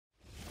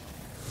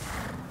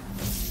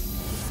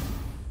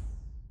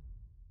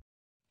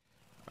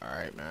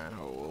Alright, man.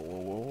 Whoa, whoa, whoa,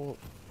 whoa.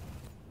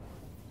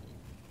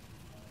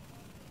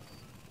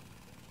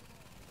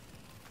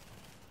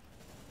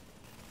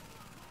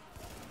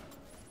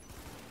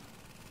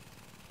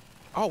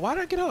 Oh, why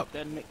did I get up?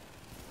 That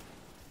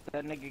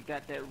nigga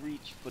got that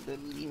reach for the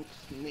lymph,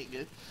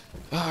 nigga.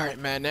 Alright,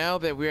 man. Now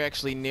that we're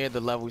actually near the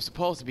level we're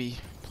supposed to be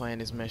playing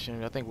this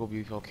mission, I think we'll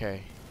be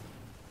okay.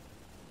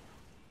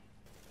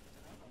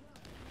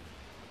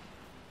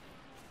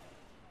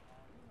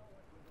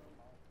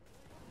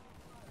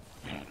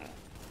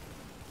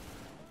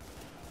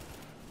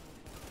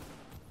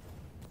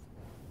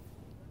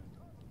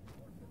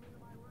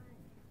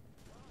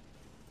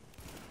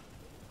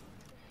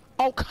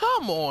 Oh,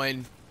 come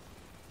on!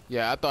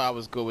 Yeah, I thought I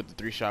was good with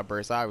the 3-shot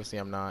burst. Obviously,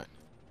 I'm not.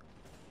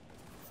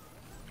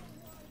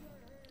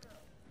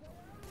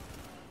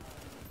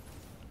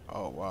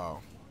 Oh, wow.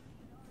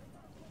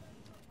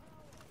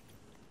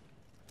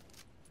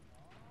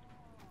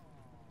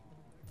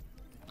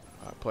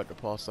 I put the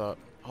pulse up.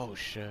 Oh,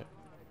 shit.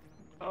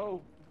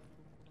 Oh.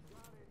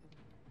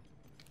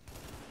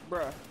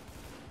 Bruh.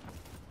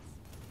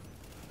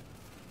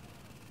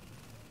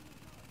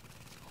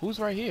 Who's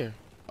right here?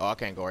 Oh, I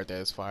can't go right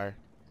there. It's fire.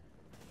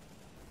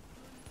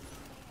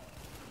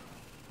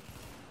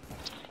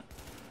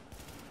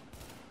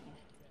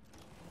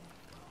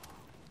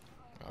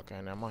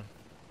 Okay, never mind.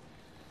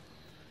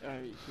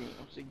 You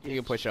You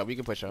can push up. You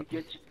can push up.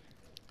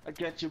 I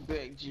got your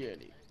back,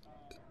 Jenny.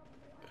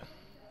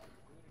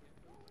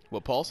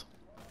 What, pulse?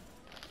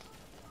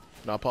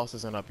 No, pulse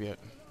isn't up yet.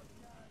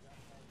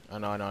 Oh,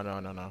 no, no, no,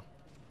 no, no.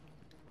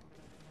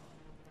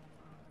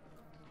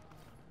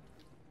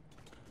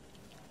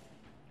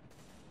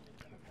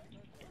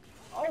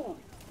 Oh!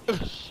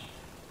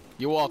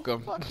 You're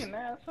welcome. Fucking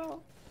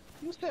asshole.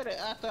 You said it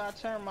after I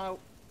turned my... Oh,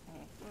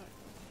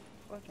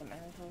 fucking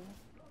asshole.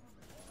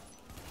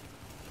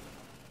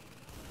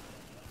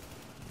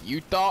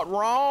 You thought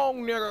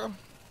wrong, nigga.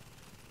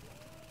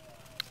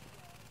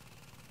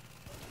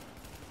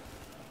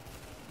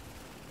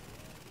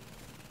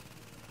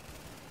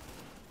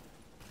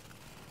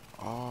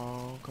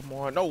 Oh, come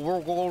on. No,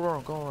 go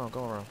around, go around,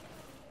 go around.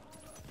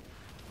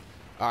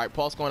 Alright,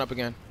 pulse going up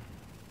again.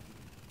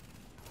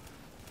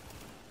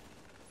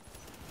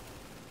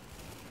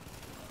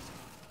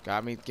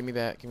 Got me. Give me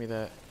that. Give me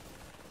that.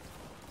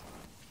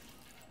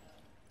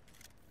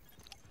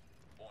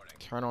 Warning.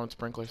 Turn on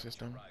sprinkler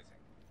system.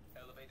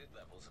 Elevated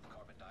levels of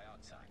carbon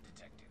dioxide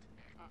detected.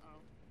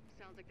 Uh-oh.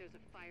 Sounds like there's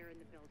a fire in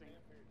the building.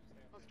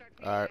 I'll start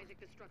feeding Alright. Isaac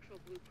the structural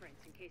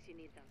blueprints in case you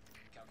need them.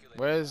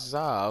 Where's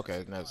Zob?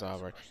 Okay, no,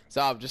 Zob. Right.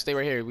 Zob, just stay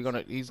right here.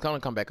 He's gonna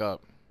come back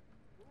up.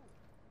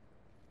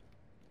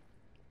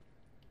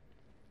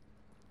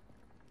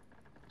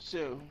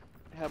 So,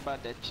 how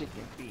about that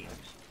chicken fiends?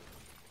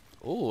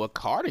 Ooh, a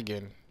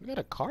cardigan. You got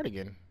a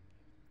cardigan.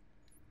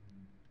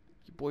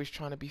 You boys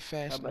trying to be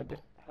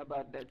fashionable. How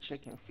about that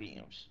chicken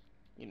films?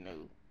 You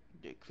know,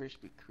 the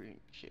Krispy Kreme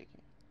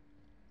chicken.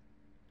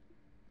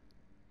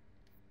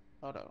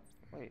 Hold on.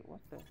 Wait, what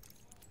the?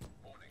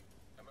 Warning.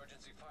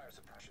 Emergency fire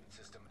suppression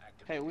system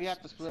activated. Hey, we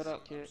have to split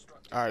up, kid.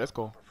 Alright, let's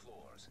go.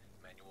 Floors.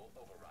 Manual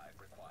override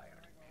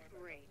required.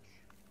 Great.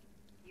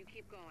 You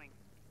keep going.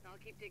 I'll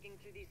keep digging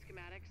through these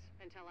schematics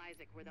and tell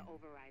Isaac where the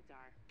overrides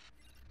are.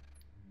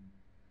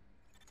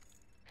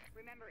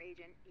 Remember,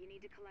 Agent, you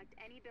need to collect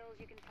any bills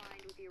you can find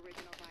with the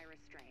original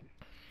virus strain.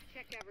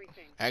 Check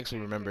everything. I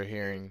actually remember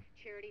hearing...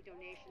 Charity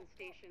donation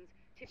stations,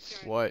 tip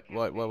jars.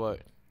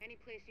 What? Any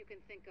place you can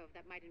think of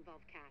that might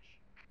involve cash.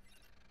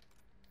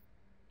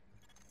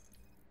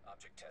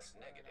 Object test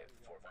negative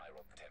for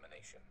viral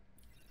contamination.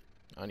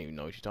 I don't even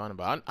know what you're talking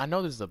about. I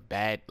know this is a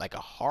bad, like a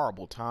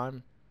horrible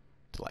time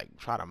to like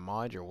try to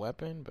mod your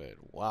weapon, but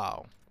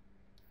wow.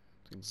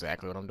 That's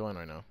exactly what I'm doing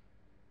right now.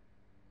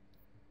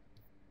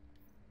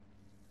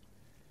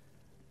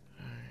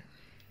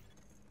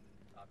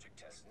 Object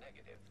test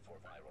negative for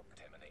viral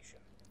contamination.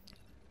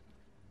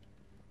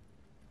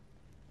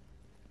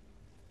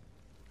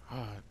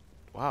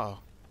 Wow.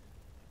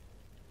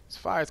 This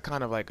fire is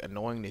kind of like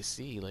annoying to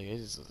see. Like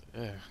it's just,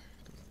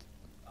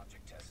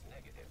 Object test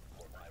negative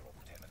for viral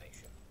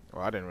contamination.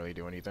 well, I didn't really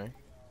do anything.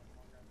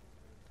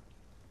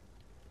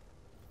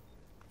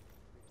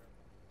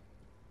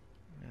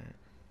 Alright.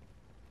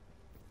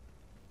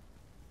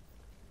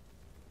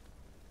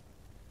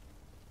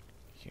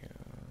 Yeah.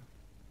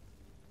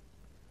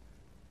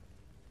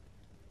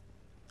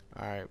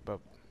 Alright, but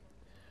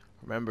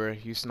remember,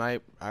 you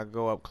snipe, I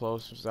go up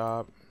close,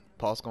 Zob.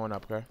 Pulse going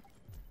up, okay?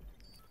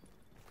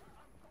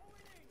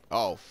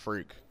 Oh,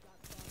 freak.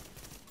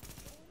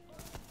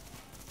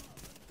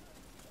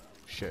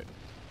 Shit.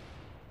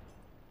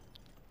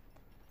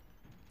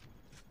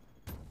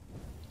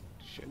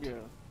 Shit. Yeah.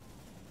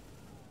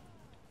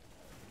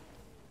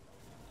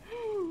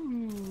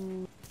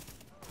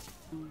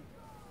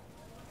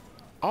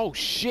 Oh,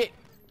 shit!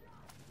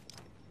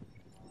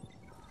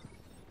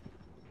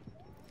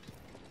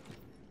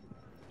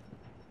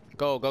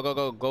 Go, go, go,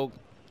 go, go.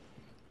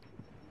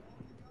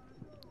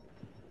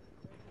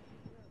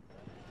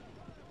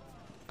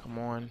 Come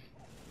on.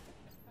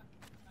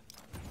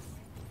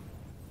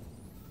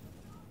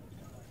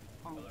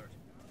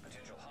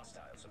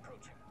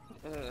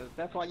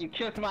 That's why you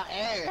kicked my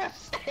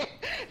ass.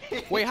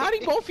 Wait, how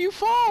did both of you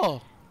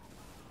fall?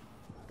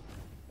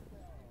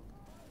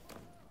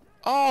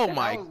 Oh And I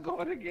my. was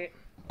going to get,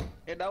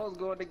 and I was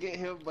going to get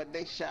him, but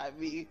they shot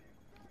me.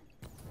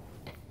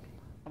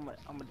 I'm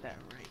gonna die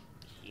right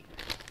here.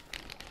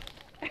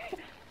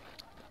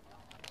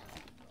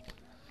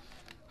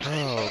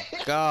 Oh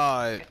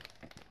God.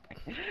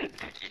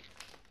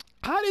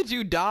 How did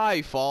you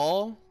die,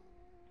 Fall?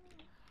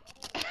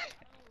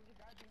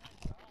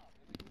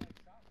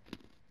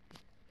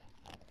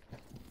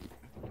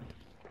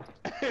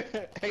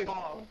 Hey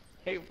Paul.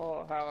 Hey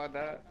Paul, how I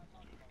died?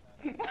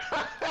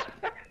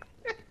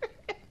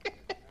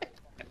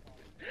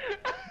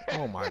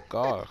 Oh my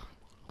God.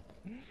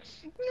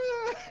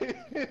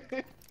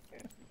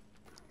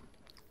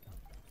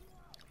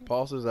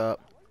 Pulse is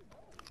up.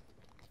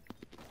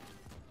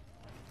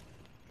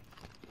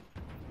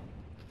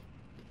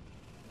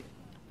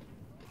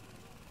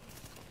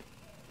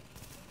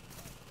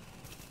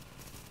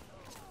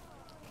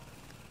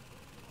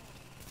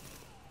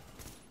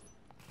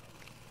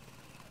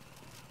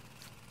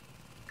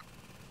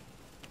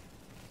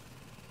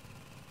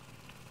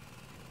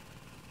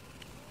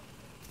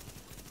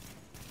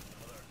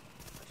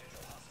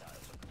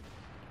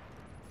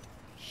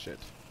 Shit.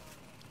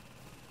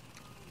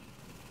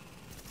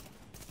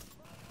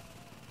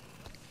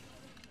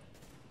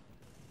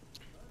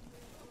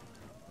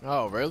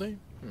 Oh, really?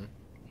 Hmm.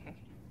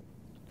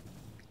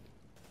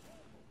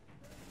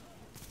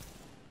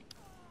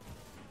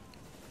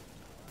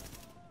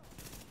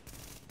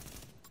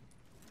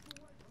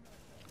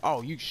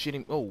 Oh, you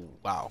shitting? Oh,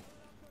 wow.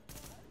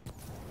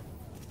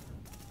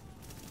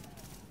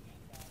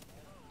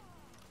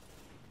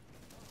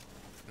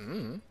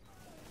 Hmm.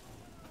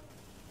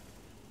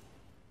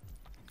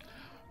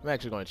 I'm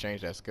actually going to change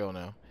that skill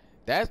now.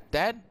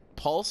 That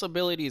pulse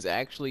ability is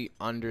actually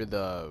under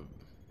the.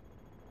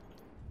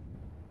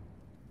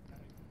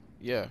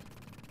 Yeah.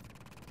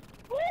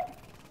 Woo!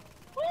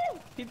 Woo!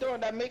 He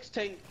throwing that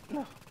mixtape.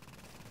 No.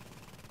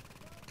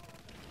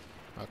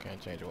 I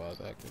can't change it while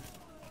it's active.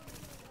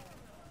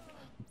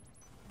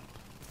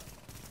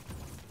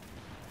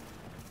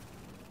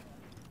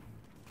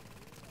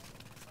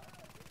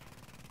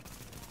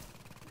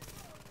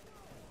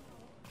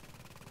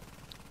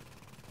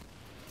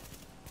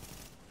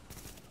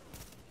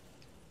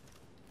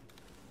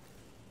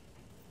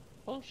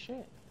 Oh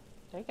shit.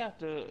 They got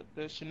the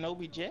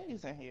Shinobi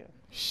J's in here.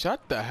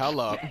 Shut the hell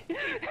up.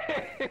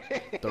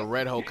 The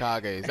red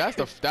Hokages.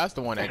 That's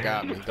the one that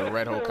got me. The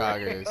red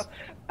Hokages.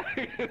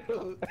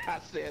 I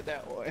said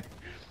that one.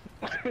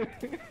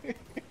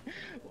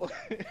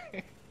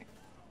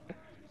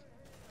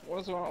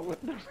 What's wrong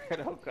with the red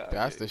Hokage?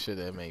 That's the shit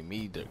that made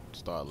me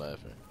start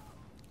laughing.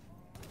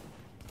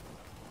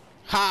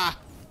 Ha!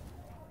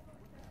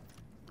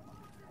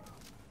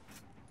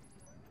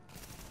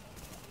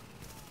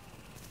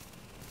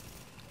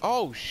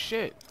 Oh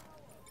shit.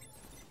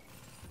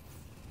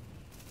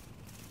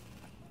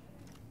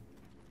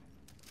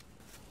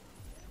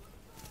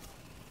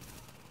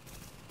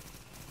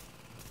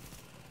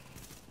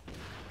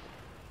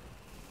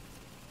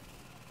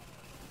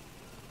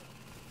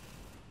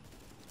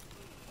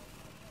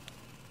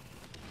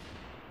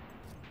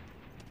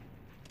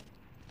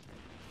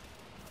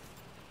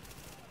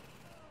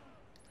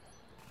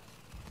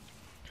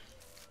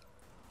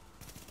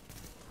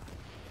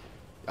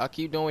 I'll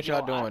keep doing what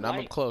y'all doing. I'm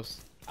up close.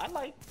 I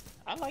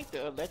like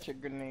the electric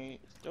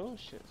grenades. Those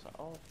shits are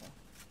awesome.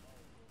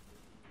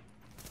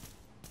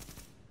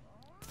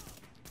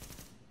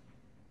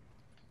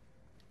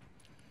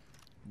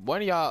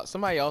 One of y'all,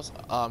 somebody else,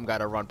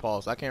 gotta run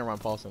pulse. I can't run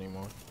pulse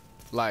anymore.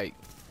 Like,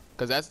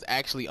 cause that's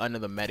actually under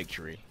the medic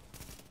tree,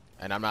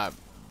 and I'm not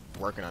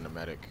working on the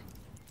medic.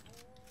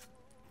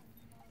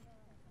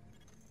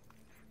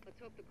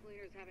 Let's hope the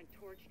cleaners haven't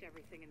torched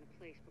everything in the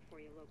place before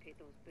you locate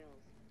those bills.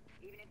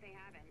 Even if they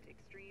haven't,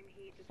 extreme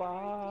heat just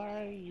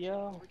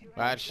Fire.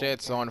 That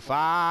shit's on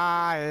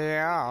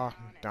fire.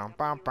 Dum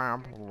bum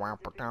bum.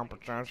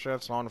 That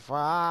shit's on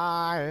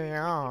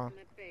fire.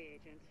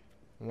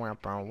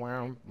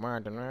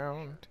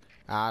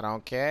 I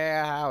don't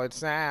care how it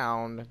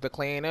sounds. The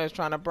cleaner's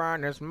trying to burn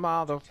this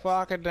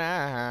motherfucker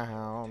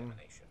down.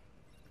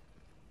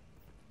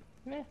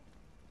 Yeah.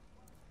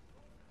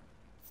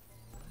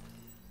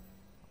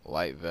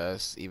 Light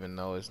vest, even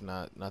though it's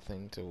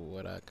nothing to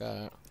what I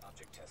got.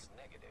 Object test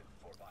negative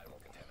for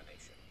viral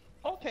contamination.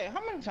 Okay,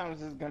 how many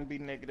times is it gonna be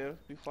negative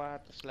before I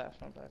have to slap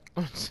somebody?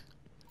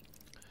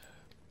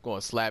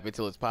 Gonna slap it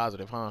till it's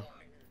positive, huh?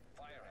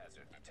 Fire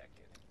hazard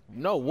detected.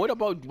 No, what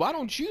about, why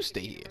don't you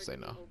stay here? Say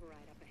no.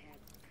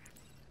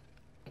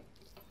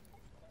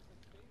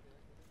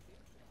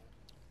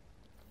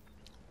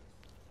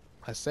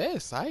 I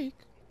said psych.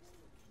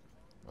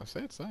 I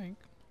said psych.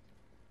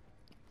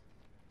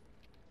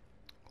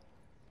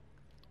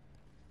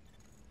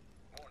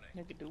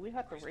 Nigga, do we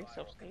have to race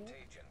upstairs?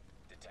 Contagion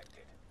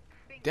detected.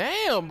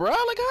 Damn, bro.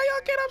 Like, how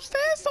y'all get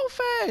upstairs so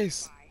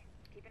fast?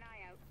 Keep an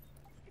eye out.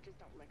 Just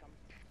don't lick 'em.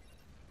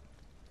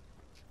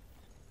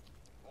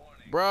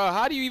 Bro,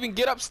 how do you even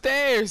get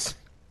upstairs?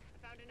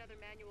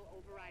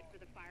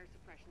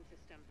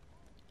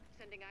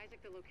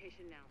 your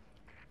location now.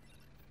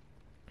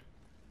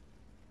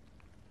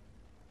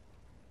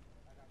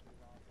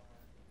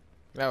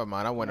 Never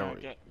mind. I went Nah, over.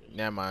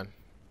 Never mind.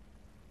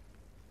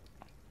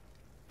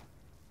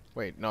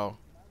 Wait, no.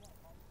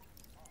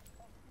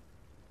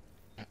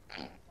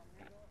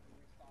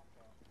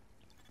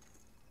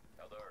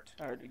 Alert.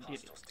 I already did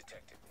it. Hostiles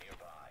detected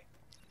nearby.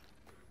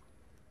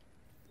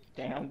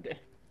 Damn,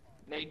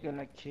 they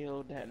gonna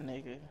kill that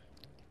nigga.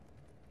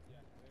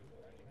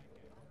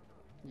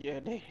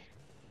 Yeah, they.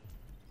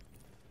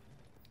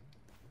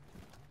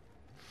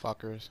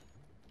 Fuckers.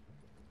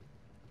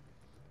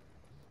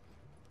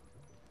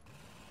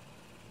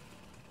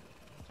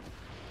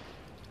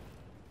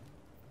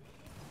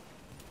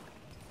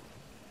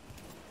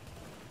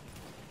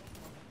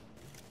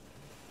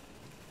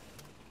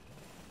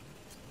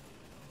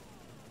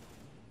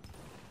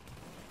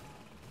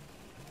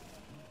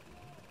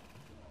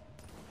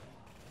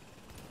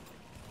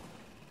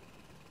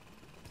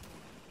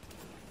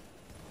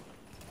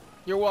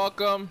 You're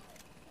welcome.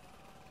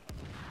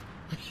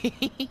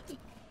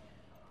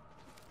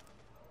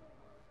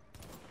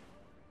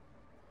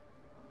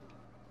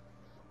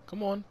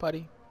 Come on,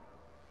 buddy.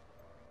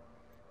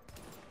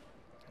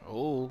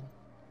 Oh.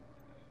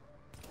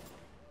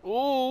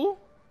 Oh.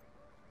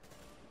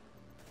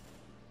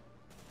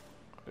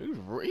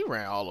 He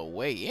ran all the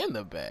way in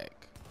the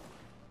back.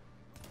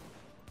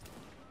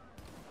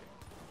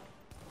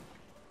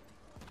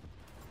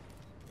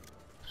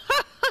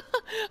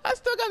 I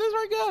still got this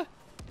right guy.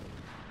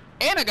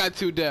 And I got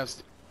 2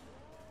 deaths.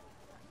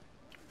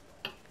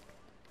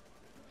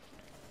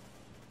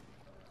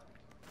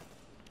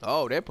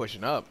 Oh, they're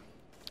pushing up.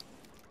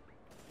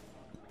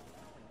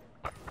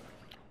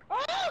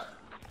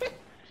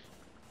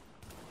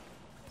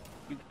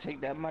 You can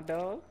take that, my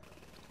dog.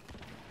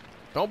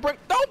 Don't bring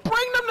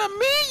them to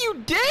me,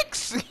 you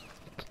dicks.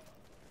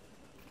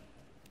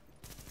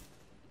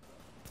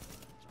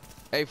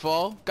 Hey,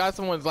 Fall, got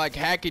someone's like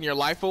hacking your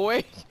life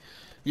away.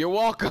 You're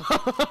welcome.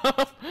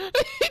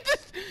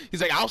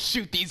 He's like, I'll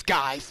shoot these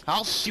guys.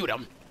 I'll shoot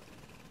them.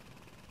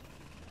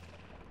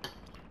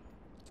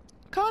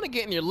 Kind of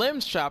getting your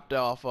limbs chopped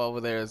off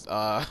over there,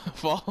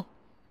 Fall.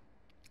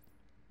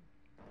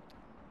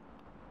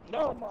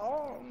 No, my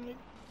arm, nigga.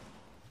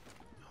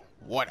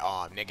 What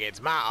arm, nigga?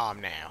 It's my arm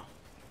now.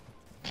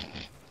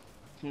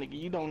 Nigga,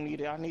 you don't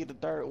need it. I need a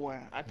third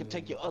one. I can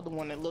take your other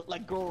one that look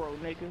like Goro,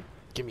 nigga.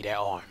 Give me that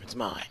arm. It's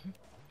mine.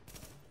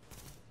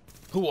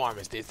 Who arm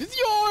is this? It's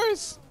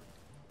yours.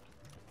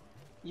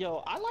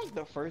 Yo, I like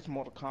the first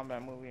Mortal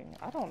Kombat movie.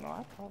 I don't know.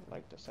 I probably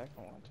like the second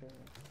one too.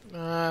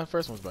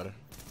 First one's better.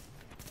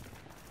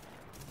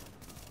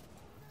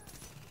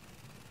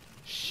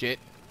 Shit.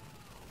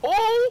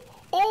 Oh!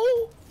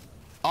 Oh!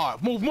 Oh,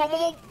 move, move, move,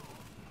 move!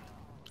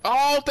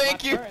 Oh,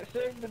 thank you!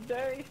 Save the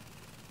day.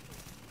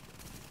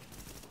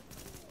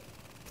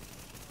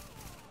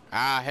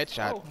 Ah,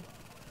 headshot. Oh.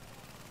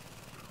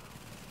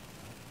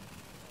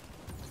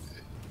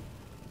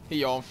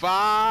 He on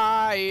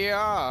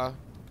fire!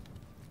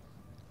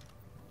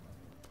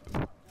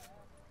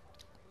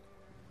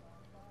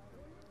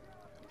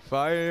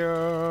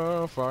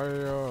 Fire,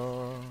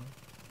 fire.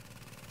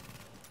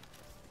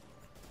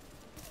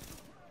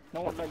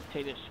 No one like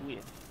Taylor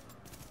Swift.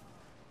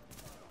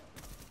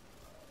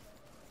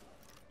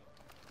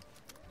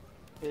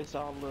 It's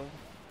all love.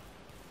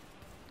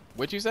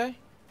 What'd you say?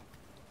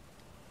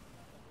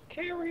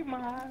 Carry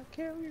my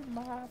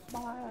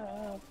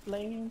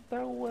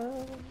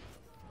flamethrower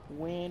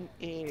when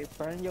it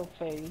burn your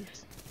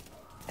face.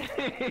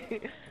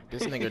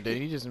 This nigga, did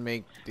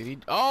he?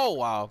 Oh,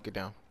 wow, get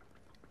down.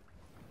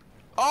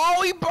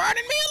 Oh, he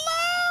burning me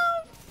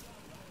alive!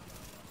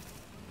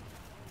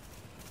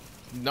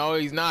 No,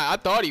 he's not. I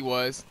thought he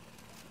was.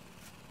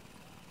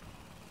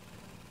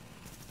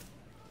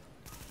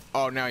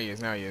 Oh, now he is.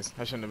 Now he is.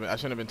 I shouldn't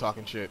have been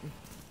talking shit.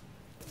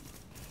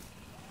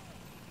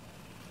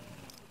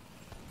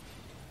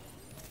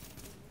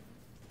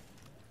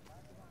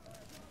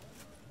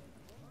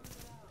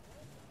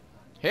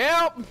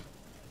 Help!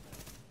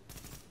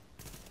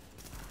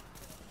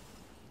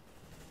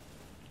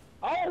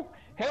 Oh,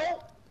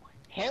 help!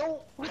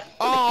 Help!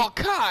 Oh,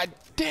 god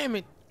damn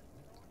it!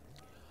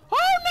 Oh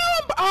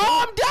no!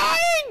 I'm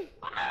dying!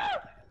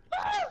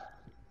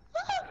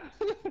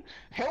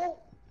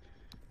 Help!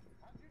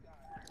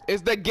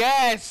 It's the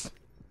gas.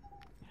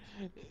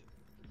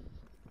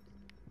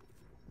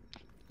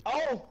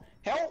 Oh,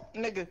 help,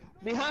 nigga!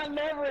 Behind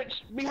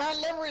leverage,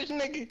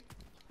 nigga!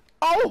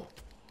 Oh!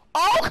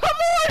 Oh, come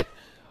on!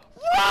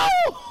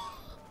 Whoa!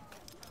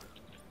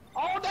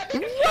 Oh, that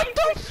nigga! What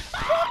the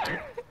fuck?